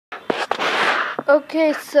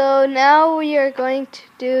Okay, so now we are going to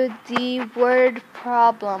do the word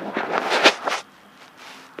problem.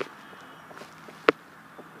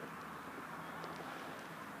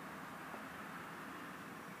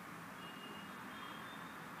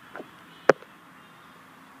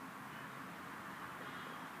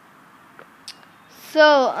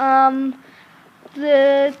 So,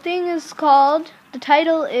 the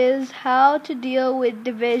title is How to Deal with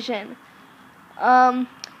Division.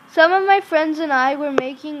 Some of my friends and I were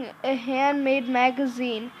making a handmade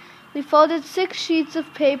magazine. We folded 6 sheets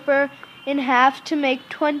of paper in half to make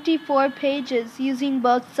 24 pages using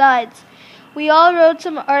both sides. We all wrote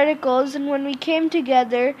some articles, and when we came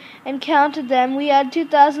together and counted them, we had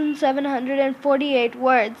 2,748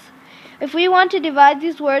 words. If we want to divide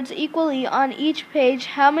these words equally on each page,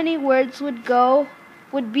 how many words would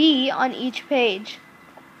be on each page?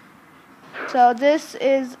 So this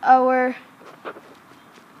is our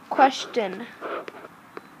question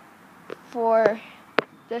for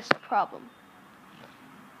this problem.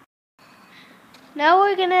 Now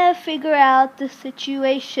we're gonna figure out the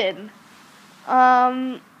situation.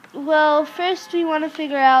 Well, first we want to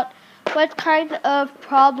figure out what kind of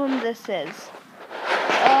problem this is.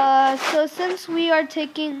 So since we are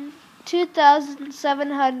taking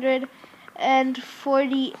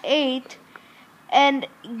 2,748 and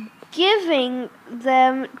giving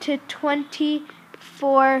them to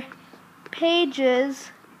 24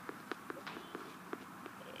 pages,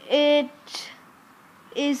 it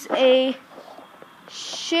is a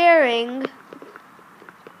sharing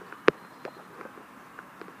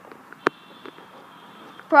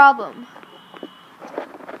problem.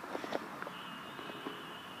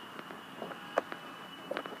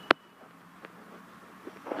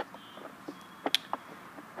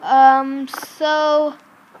 So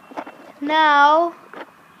now,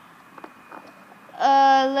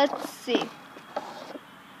 let's see.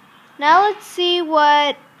 Now let's see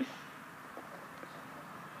what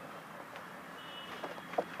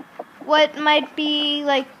might be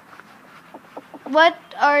like. What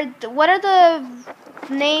are the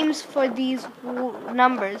names for these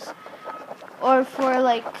numbers, or for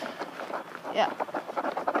yeah.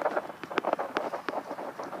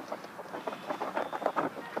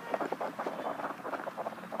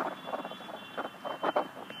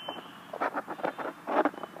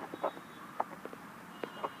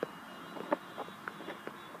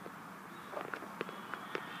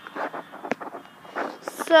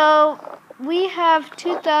 So we have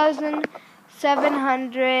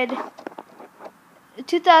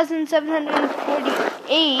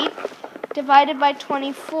 2,748 divided by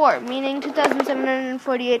 24, meaning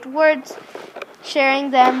 2,748 words,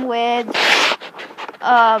 sharing them with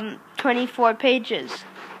 24 pages.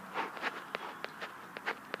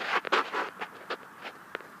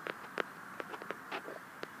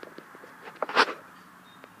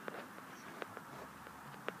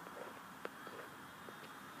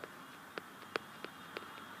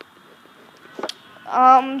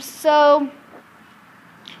 So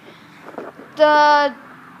the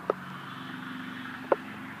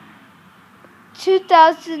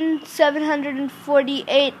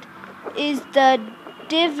 2,748 is the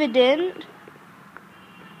dividend.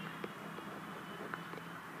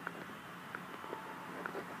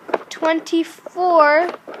 24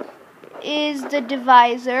 is the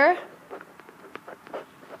divisor.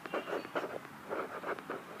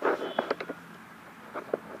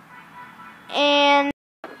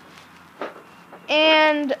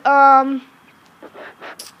 And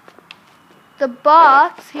the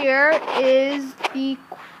box here is the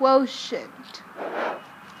quotient.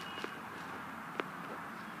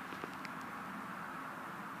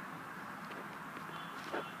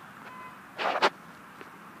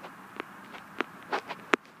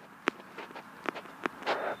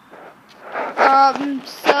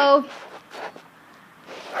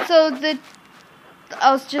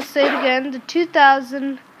 I'll just say it again, the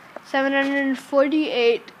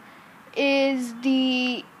 2,748 is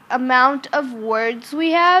the amount of words we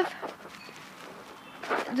have.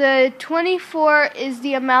 The 24 is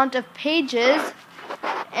the amount of pages,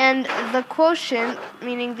 and the quotient,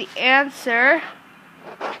 meaning the answer,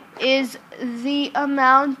 is the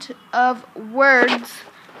amount of words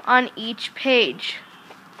on each page.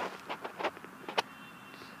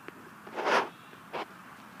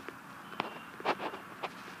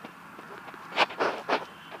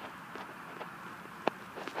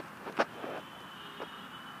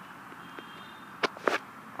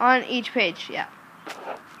 On each page, yeah.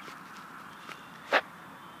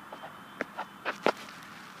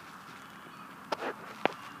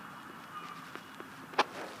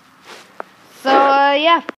 So,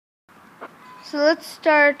 yeah. So let's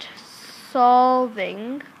start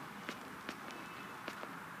solving.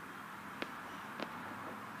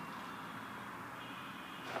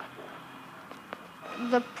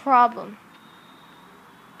 The problem.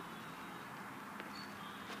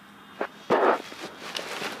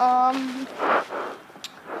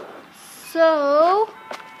 So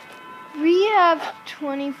we have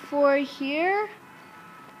 24 here,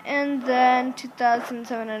 and then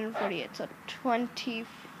 2,748. So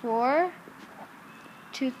 24,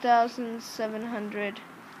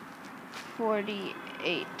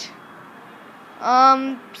 2,748.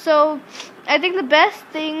 So I think the best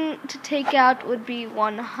thing to take out would be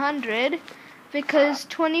 100, because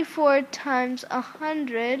 24 times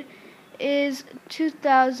 100 is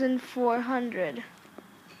 2,400.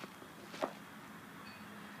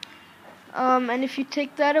 And if you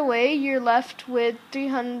take that away, you're left with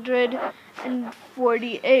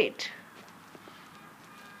 348.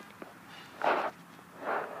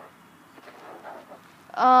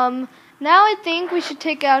 Now I think we should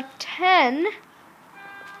take out 10,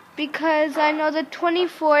 because I know that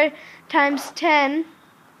 24 times 10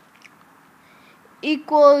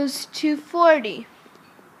 equals 240.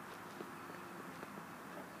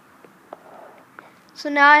 So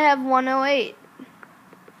now I have 108.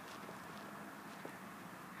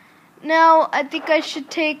 Now I think I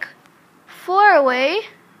should take 4 away,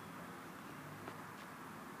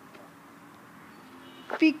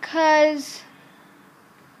 because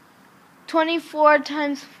 24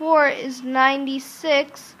 times 4 is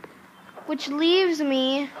 96, which leaves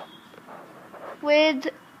me with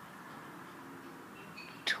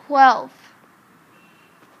 12.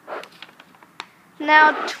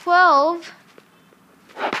 Now 12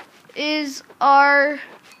 is our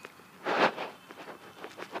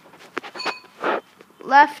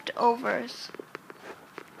leftovers.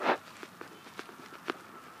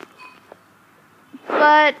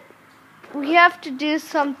 But we have to do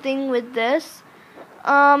something with this.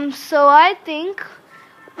 So I think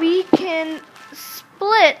we can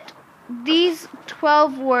split these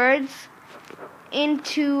 12 words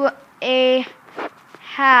into a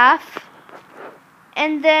half,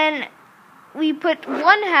 and then we put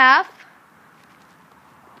 1/2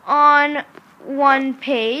 on one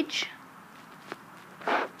page,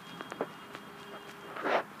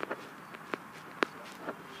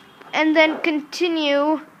 and then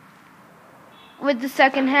continue with the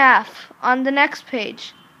second half on the next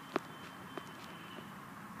page.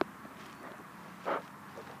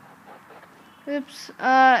 Oops,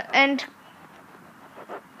 and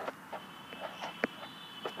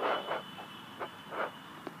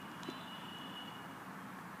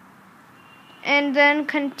then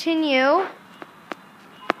continue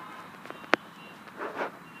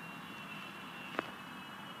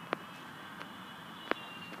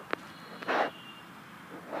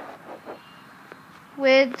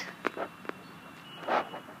with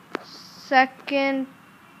second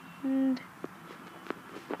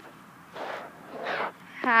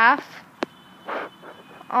half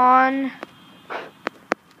on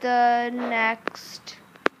the next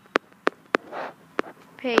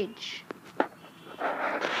page.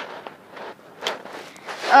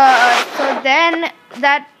 So then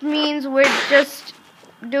that means we're just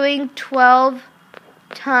doing 12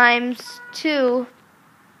 times 2,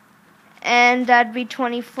 and that'd be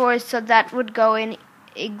 24, so that would go in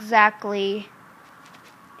exactly.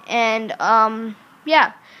 And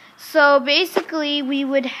yeah, so basically we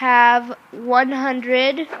would have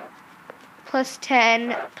 100 plus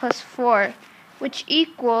 10 plus 4, which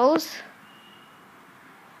equals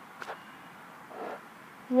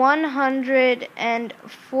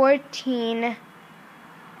 114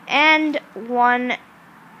 and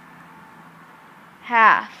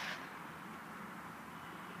 1/2.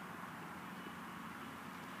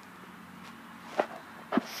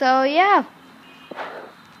 So yeah.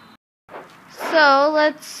 So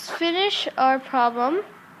let's finish our problem.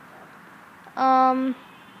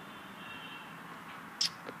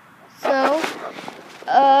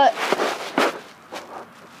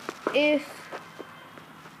 If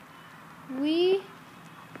we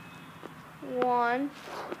want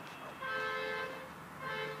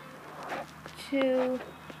to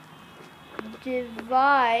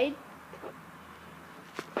divide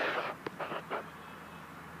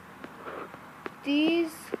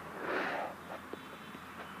these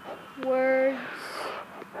words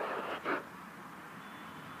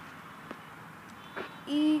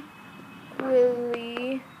equally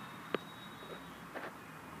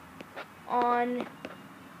on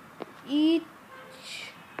each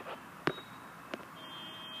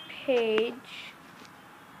page,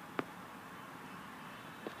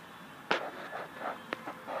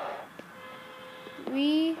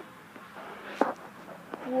 we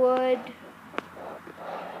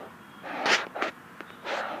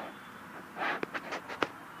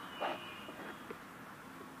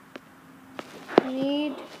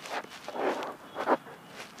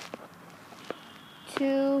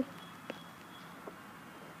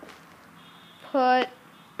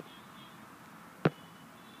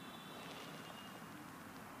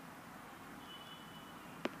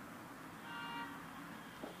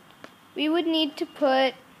would need to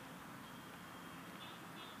put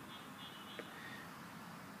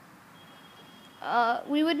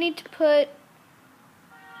we would need to put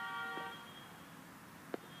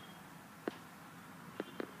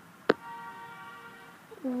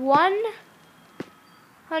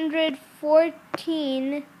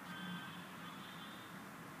 114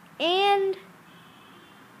 and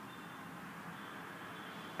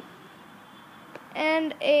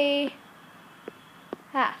a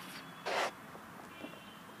half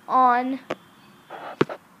on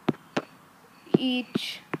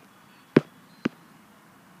each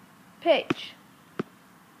page.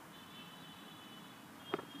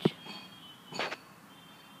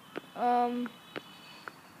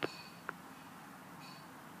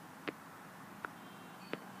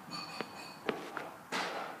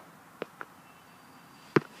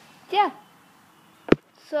 Yeah.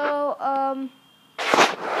 So,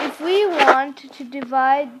 if we want to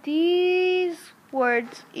divide these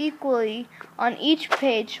words equally on each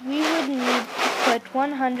page, we would need to put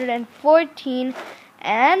 114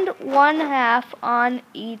 and 1/2 on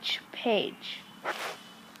each page.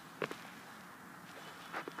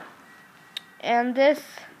 And this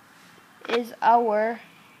is our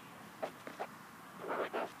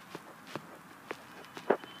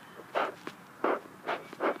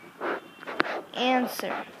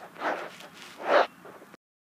answer.